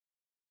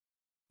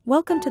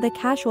Welcome to the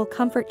Casual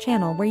Comfort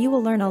channel where you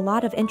will learn a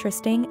lot of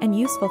interesting and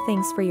useful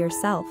things for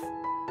yourself.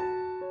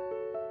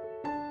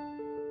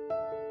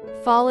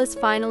 Fall is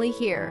finally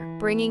here,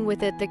 bringing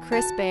with it the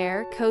crisp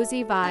air,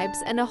 cozy vibes,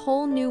 and a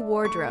whole new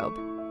wardrobe.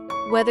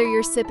 Whether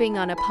you're sipping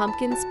on a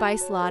pumpkin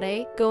spice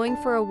latte, going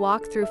for a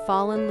walk through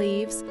fallen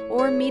leaves,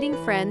 or meeting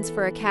friends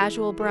for a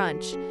casual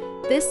brunch,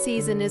 this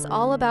season is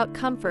all about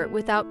comfort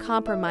without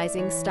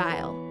compromising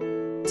style.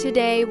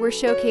 Today, we're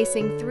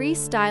showcasing 3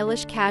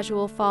 stylish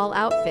casual fall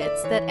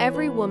outfits that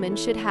every woman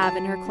should have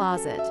in her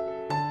closet.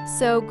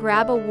 So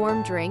grab a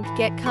warm drink,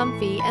 get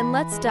comfy, and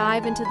let's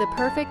dive into the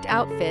perfect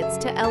outfits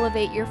to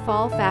elevate your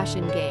fall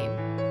fashion game.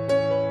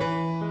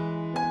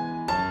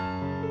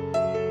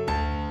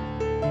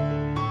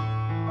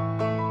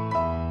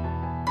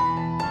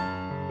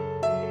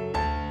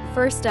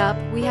 First up,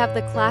 we have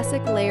the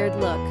classic layered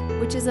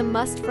look, which is a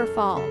must for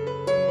fall.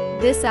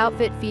 This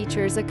outfit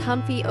features a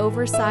comfy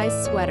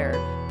oversized sweater,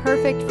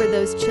 perfect for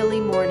those chilly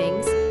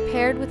mornings,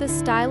 paired with a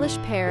stylish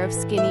pair of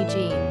skinny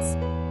jeans.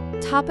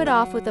 Top it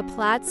off with a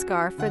plaid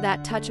scarf for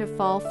that touch of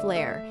fall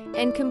flair,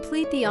 and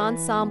complete the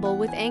ensemble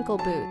with ankle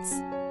boots.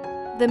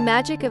 The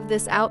magic of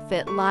this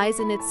outfit lies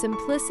in its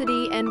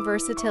simplicity and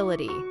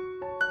versatility.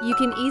 You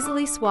can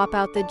easily swap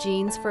out the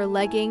jeans for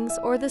leggings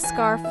or the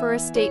scarf for a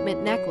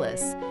statement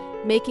necklace,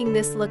 making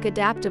this look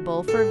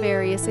adaptable for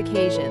various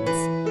occasions.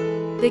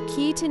 The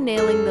key to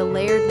nailing the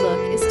layered look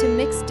is to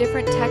mix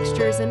different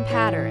textures and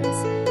patterns,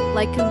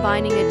 like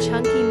combining a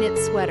chunky knit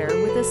sweater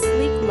with a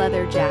sleek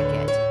leather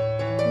jacket.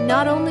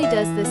 Not only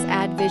does this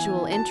add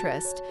visual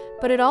interest,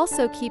 but it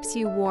also keeps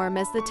you warm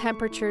as the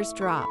temperatures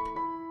drop.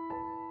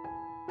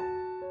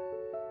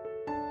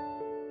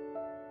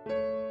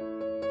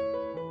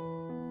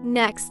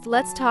 Next,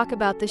 let's talk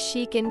about the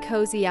chic and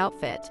cozy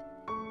outfit.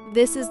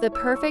 This is the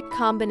perfect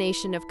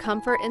combination of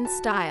comfort and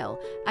style,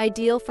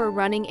 ideal for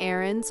running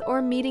errands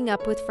or meeting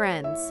up with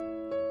friends.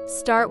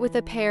 Start with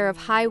a pair of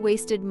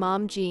high-waisted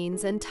mom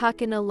jeans and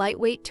tuck in a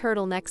lightweight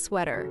turtleneck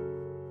sweater.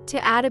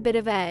 To add a bit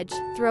of edge,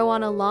 throw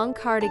on a long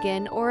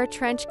cardigan or a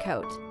trench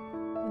coat.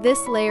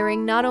 This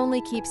layering not only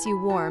keeps you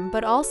warm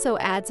but also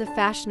adds a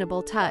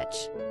fashionable touch.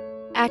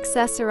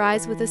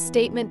 Accessorize with a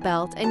statement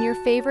belt and your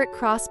favorite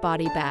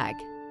crossbody bag.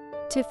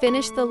 To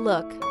finish the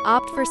look,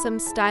 opt for some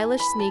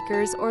stylish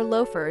sneakers or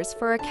loafers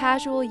for a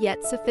casual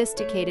yet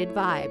sophisticated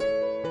vibe.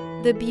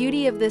 The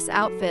beauty of this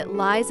outfit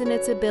lies in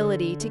its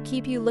ability to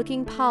keep you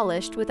looking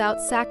polished without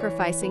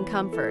sacrificing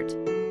comfort.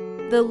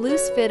 The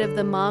loose fit of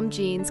the mom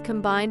jeans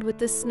combined with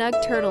the snug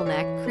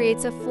turtleneck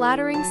creates a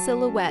flattering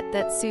silhouette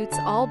that suits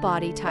all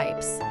body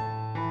types.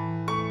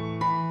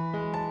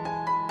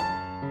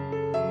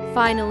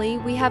 Finally,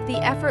 we have the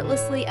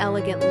effortlessly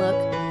elegant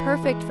look,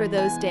 perfect for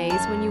those days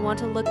when you want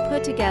to look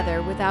put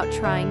together without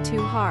trying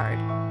too hard.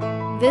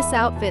 This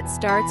outfit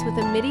starts with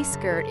a midi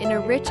skirt in a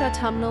rich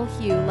autumnal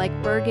hue like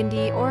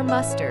burgundy or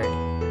mustard.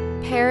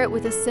 Pair it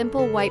with a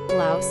simple white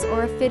blouse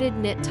or a fitted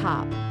knit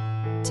top.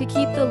 To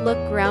keep the look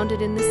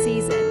grounded in the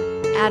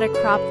season, add a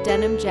cropped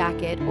denim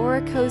jacket or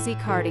a cozy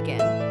cardigan.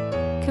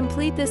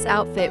 Complete this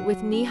outfit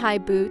with knee-high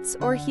boots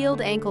or heeled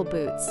ankle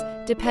boots,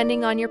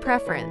 depending on your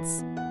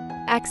preference.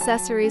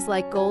 Accessories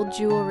like gold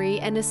jewelry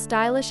and a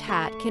stylish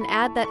hat can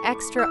add that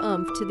extra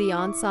oomph to the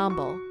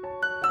ensemble.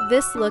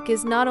 This look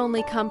is not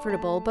only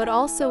comfortable but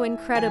also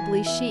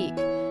incredibly chic,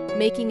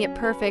 making it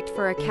perfect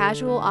for a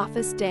casual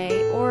office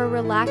day or a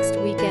relaxed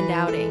weekend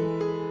outing.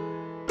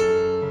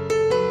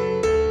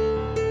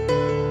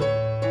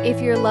 If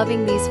you're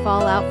loving these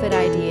fall outfit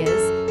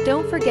ideas,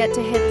 don't forget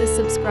to hit the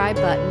subscribe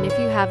button if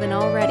you haven't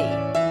already.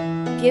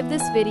 Give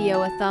this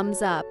video a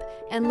thumbs up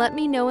and let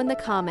me know in the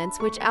comments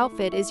which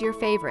outfit is your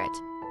favorite.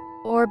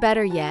 Or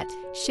better yet,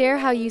 share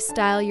how you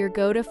style your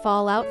go-to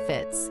fall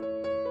outfits.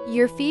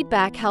 Your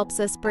feedback helps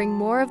us bring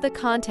more of the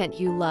content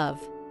you love.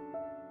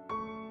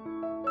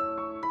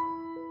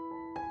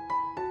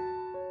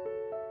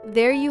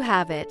 There you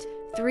have it,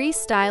 3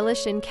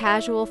 stylish and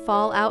casual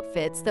fall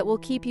outfits that will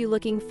keep you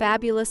looking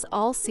fabulous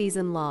all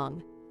season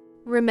long.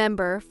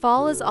 Remember,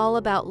 fall is all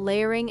about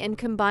layering and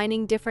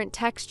combining different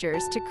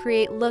textures to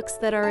create looks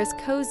that are as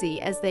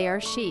cozy as they are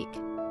chic.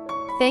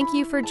 Thank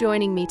you for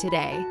joining me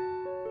today.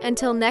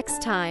 Until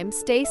next time,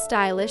 stay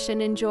stylish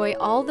and enjoy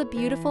all the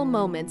beautiful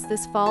moments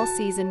this fall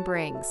season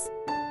brings.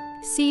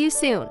 See you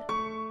soon!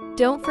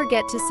 Don't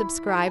forget to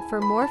subscribe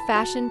for more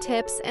fashion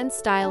tips and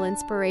style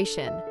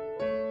inspiration.